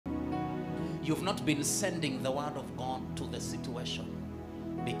you've not been sending the word of God to the situation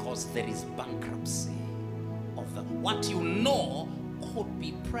because there is bankruptcy of them. What you know could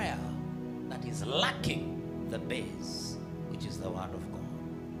be prayer that is lacking the base, which is the word of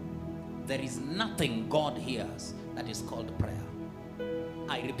God. There is nothing God hears that is called prayer.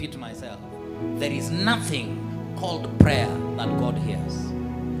 I repeat myself. There is nothing called prayer that God hears.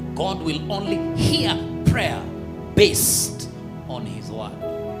 God will only hear prayer based on his word.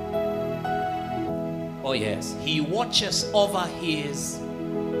 Oh yes, he watches over his,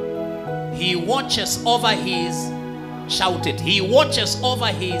 shout it, he watches over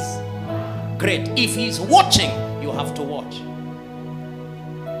his, great. If he's watching, you have to watch.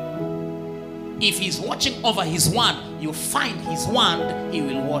 If he's watching over his word, you find his word, he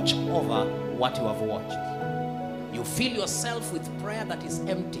will watch over what you have watched. You fill yourself with prayer that is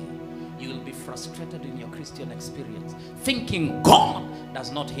empty, you will be frustrated in your Christian experience, thinking God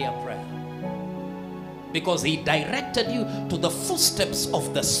does not hear prayer. Because he directed you to the footsteps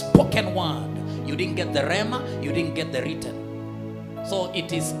of the spoken word. You didn't get the rhema, you didn't get the written. So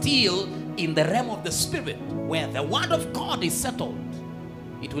it is still in the realm of the spirit where the word of God is settled.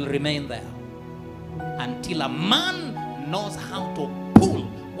 It will remain there until a man knows how to pull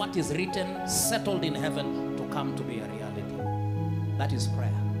what is written, settled in heaven, to come to be a reality. That is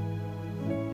prayer.